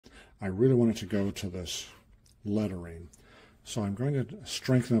I really want it to go to this lettering. So I'm going to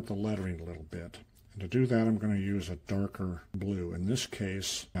strengthen up the lettering a little bit. And to do that, I'm going to use a darker blue. In this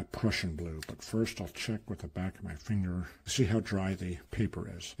case, a Prussian blue. But first, I'll check with the back of my finger to see how dry the paper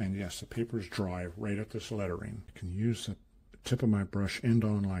is. And yes, the paper is dry right at this lettering. I can use the tip of my brush end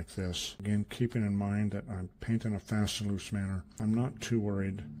on like this. Again, keeping in mind that I'm painting in a fast and loose manner. I'm not too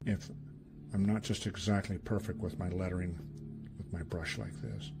worried if I'm not just exactly perfect with my lettering with my brush like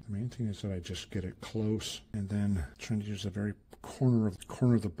this. The main thing is that I just get it close and then trying to use the very corner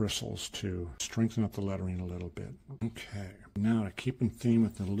of the bristles to strengthen up the lettering a little bit. Okay, now to keep in theme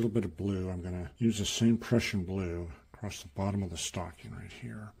with a little bit of blue, I'm going to use the same Prussian blue across the bottom of the stocking right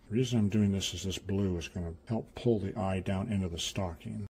here. The reason I'm doing this is this blue is going to help pull the eye down into the stocking.